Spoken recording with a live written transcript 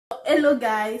Hello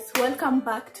guys, welcome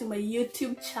back to my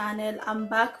YouTube channel. I'm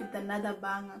back with another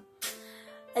banger.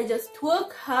 I just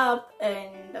woke up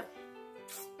and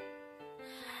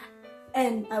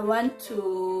I want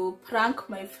to prank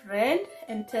my friend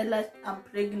and tell her I'm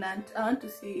pregnant. I want to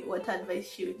see what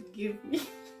advice she would give me.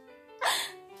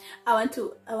 I want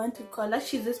to call her.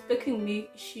 She's expecting me.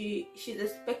 She's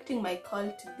expecting my call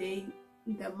today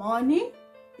in the morning.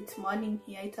 It's morning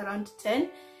here. It's around 10.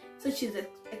 So she's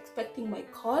expecting my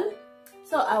call.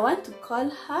 So I want to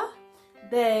call her,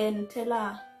 then tell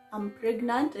her I'm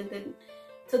pregnant, and then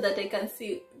so that I can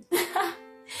see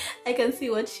I can see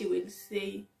what she will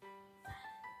say.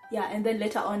 Yeah, and then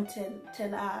later on tell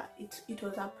her it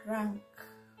was a prank.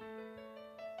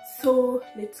 So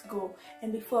let's go.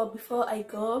 And before I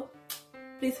go,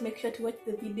 please make sure to watch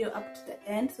the video up to the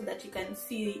end so that you can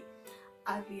see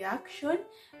a reaction,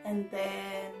 and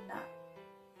then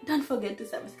don't forget to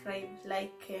subscribe,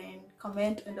 like and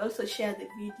comment, and also share the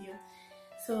video.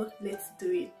 So let's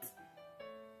do it.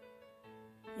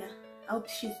 Yeah, I hope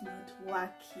she's not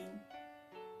working.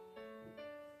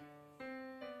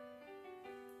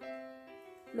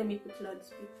 Let me put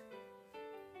loudspeaker.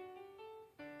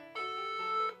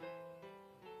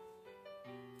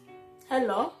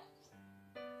 Hello.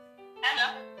 Hello.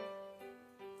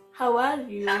 How are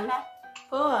you?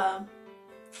 Oh,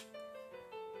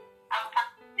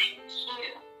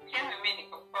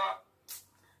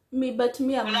 but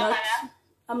me,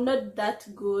 I'm not that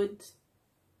good.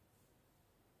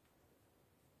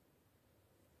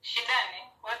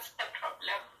 Shidani, what's the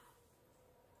problem?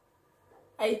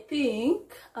 I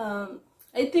think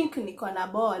niko na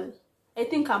ball. I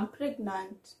think I'm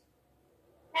pregnant.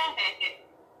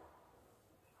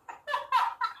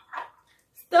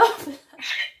 Stop.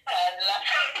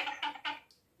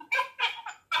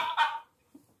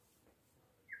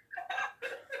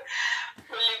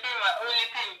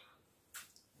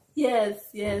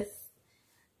 Yes.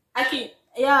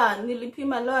 Yeah,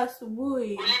 nilipima leo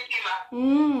asubuhi.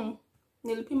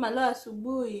 Nilipima leo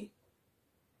asubuhi.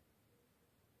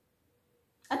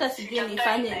 Hata sijui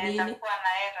nifanye nini.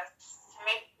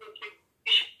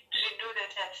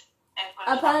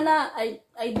 Apana,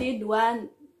 I did one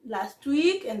last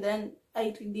week and then I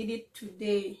did it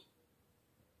today.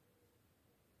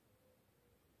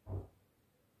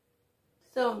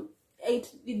 So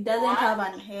it doesn't have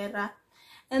an error.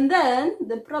 And then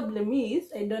the problem is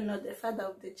I don't know the father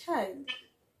of the child.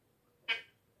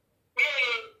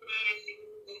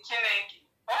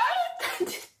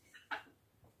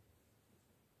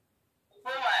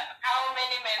 Woman, how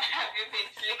many men have you been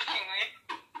sleeping with?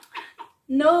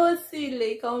 No, see,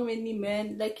 like how many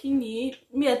men? Like me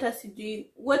hata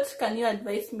sijui. What can you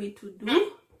advise me to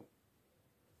do?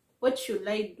 What should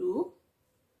I do?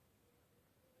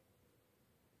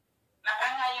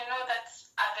 You know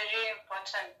that's a very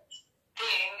important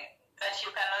thing that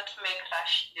you cannot make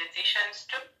rash decisions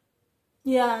to.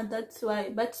 Yeah, that's why.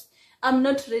 But I'm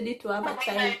not ready to have a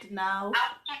child now.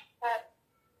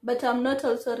 But I'm not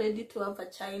also ready to have a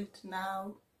child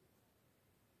now.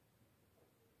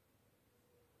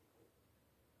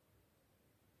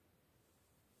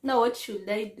 Now what should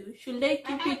I do? Should I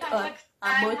keep it or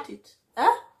abort it?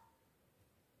 Huh?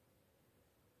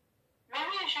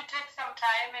 Maybe you should take some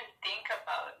time and think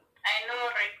about it. I know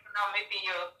right now maybe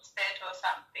you're upset or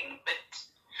something, but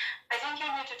I think you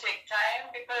need to take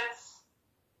time because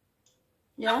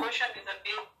abortion is a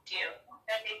big deal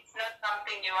and it's not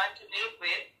something you want to live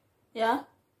with. Yeah.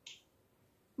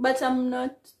 But I'm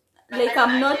not, like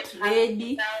I'm not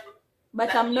ready.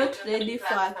 But I'm not ready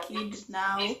for a kid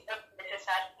now. It's not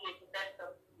necessarily that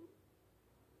of you.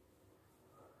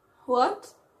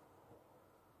 What?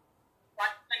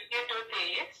 What you do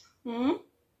is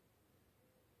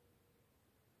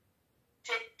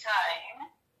take time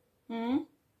and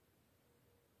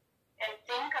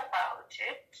think about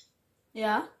it.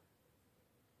 Yeah.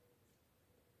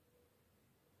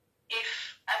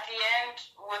 If at the end,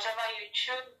 whatever you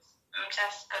choose, I'm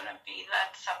just gonna be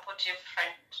that supportive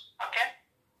friend, okay?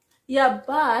 Yeah,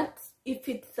 but if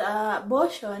it's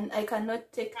abortion, I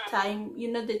cannot take time.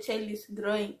 You know, the child is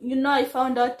growing. You know, I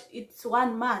found out it's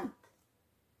 1 month.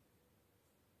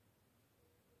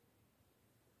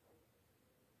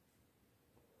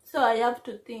 So I have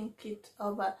to think it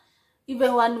over.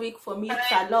 Even 1 week for me,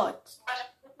 it's a lot.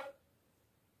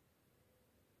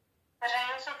 But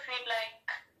I also feel like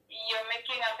you're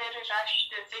making a very rash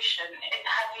decision.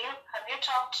 Have you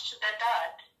talked to the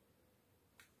dad?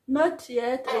 Not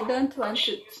yet. I don't want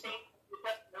to.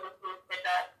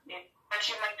 But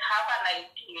you might have an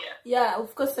idea. Yeah,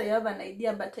 of course I have an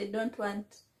idea, but I don't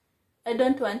want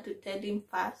to tell him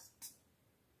first.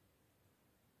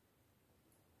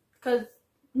 Because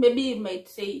maybe you might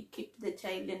say keep the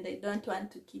child and I don't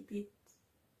want to keep it.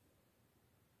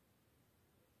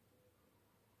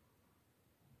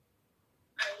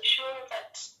 Are you sure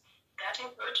that that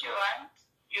is what you want?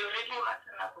 You really want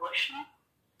an abortion?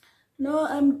 No,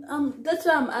 that's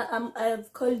why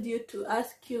I've called you to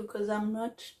ask you, because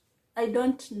I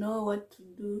don't know what to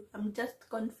do. I'm just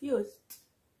confused.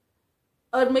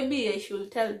 Or maybe I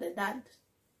should tell the dad.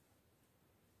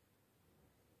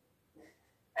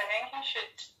 I think you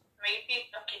should maybe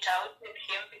talk it out with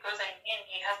him, because I mean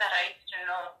he has a right to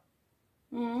know.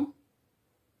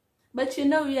 But you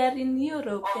know, we are in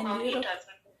Europe,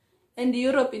 and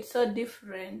Europe it's so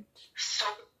different. So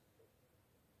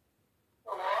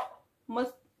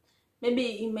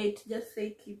Maybe he might just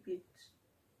say keep it.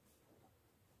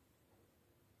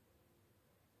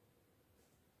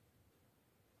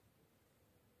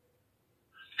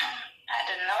 I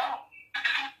don't know.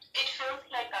 It feels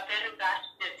like a very bad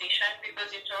decision,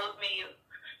 because you told me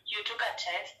you took a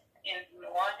test in the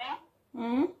morning.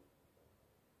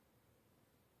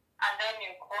 And then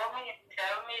you call me and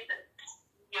tell me that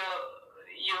you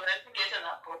want to get an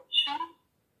abortion.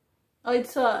 Oh,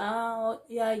 it's so,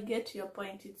 yeah, I get your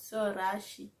point. It's so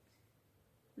rushy,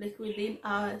 like within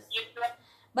hours.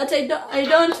 But I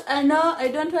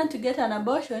don't want to get an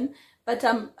abortion, but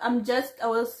I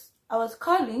was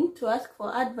calling to ask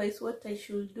for advice what I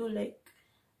should do, like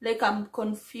I'm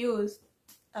confused.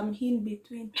 I'm in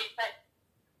between.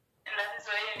 And that is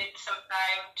why you need some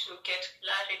time to get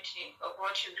clarity of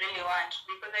what you really want,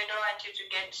 because I don't want you to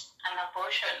get an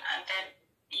abortion and then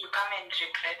you come and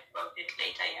regret about it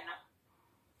later, you know.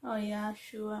 Oh yeah,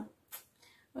 sure.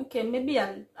 Okay, maybe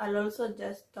I'll also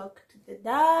just talk to the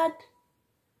dad,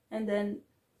 and then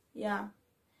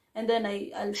and then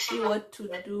I'll see what to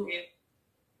do.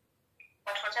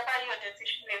 But whatever your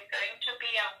decision is going to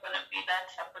be, I'm gonna be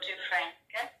that supportive friend,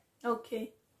 okay?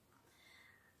 Okay.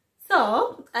 So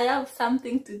I have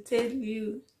something to tell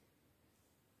you.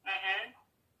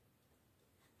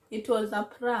 It was a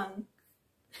prank.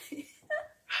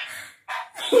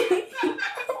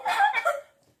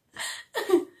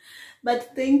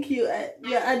 But thank you.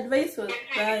 Your advice was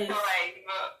nice.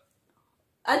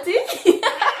 Ati?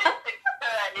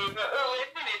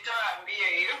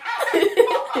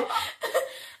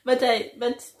 But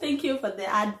thank you for the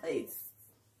advice.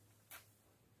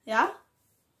 Yeah? I'm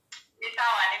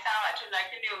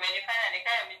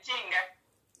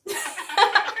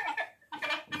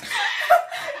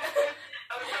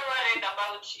so worried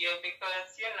about you,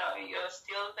 because you know you're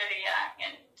still very young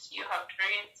and you have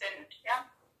dreams, and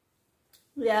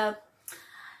yeah,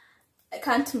 I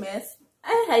can't mess.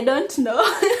 I don't know.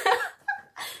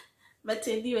 But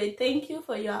anyway, thank you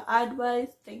for your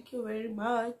advice. Thank you very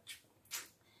much.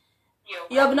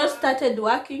 You have not started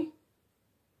working?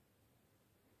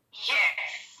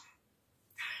 Yes.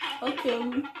 Okay.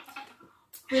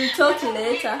 We'll talk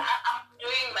later. I'm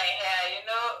doing my hair, you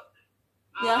know.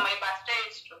 Yeah. My birthday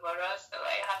is tomorrow, so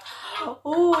I have to do.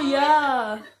 Oh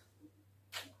yeah.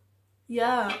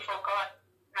 Yeah. You forgot.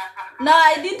 No,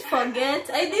 I didn't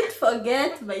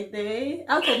forget, by the way.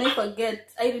 How can I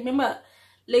forget? I remember,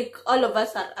 like, all of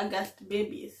us are August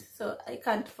babies, so I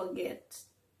can't forget.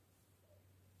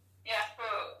 Yeah, so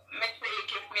make sure you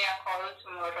give me a call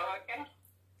tomorrow, okay?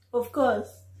 Of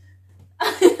course.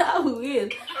 I will. Enjoy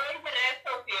the rest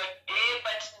of your day,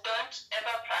 but don't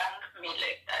ever prank me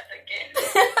like that again.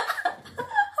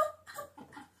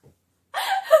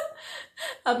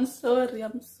 I'm sorry.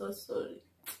 I'm so sorry.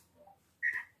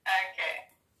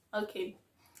 Okay. Okay.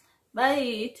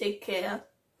 Bye. Take care.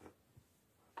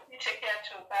 You take care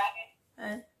too.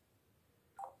 Bye.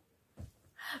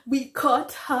 We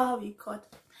caught her.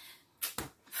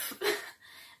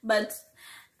 But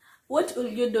what will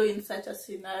you do in such a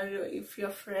scenario if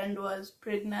your friend was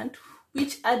pregnant?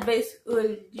 Which advice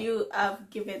would you have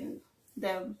given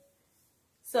them?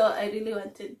 So I really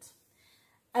wanted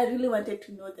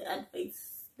to know the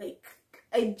advice. Like,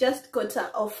 I just got her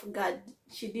off guard.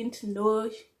 She didn't know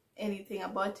anything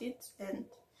about it, and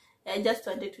I just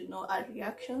wanted to know her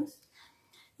reactions.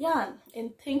 Yeah,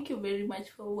 and thank you very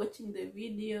much for watching the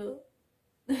video.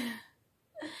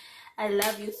 I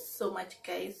love you so much,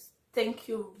 guys. Thank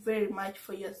you very much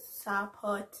for your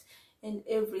support and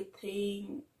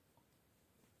everything.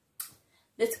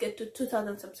 Let's get to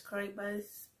 2,000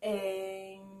 subscribers,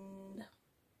 and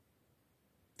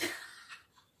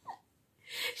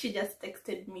she just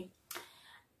texted me.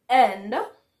 And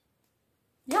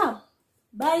yeah,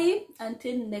 bye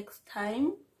until next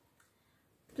time.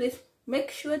 Please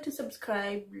make sure to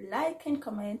subscribe, like, and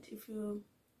comment if you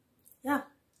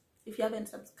haven't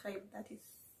subscribed, that is.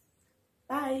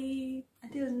 Bye.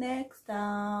 Until next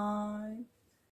time.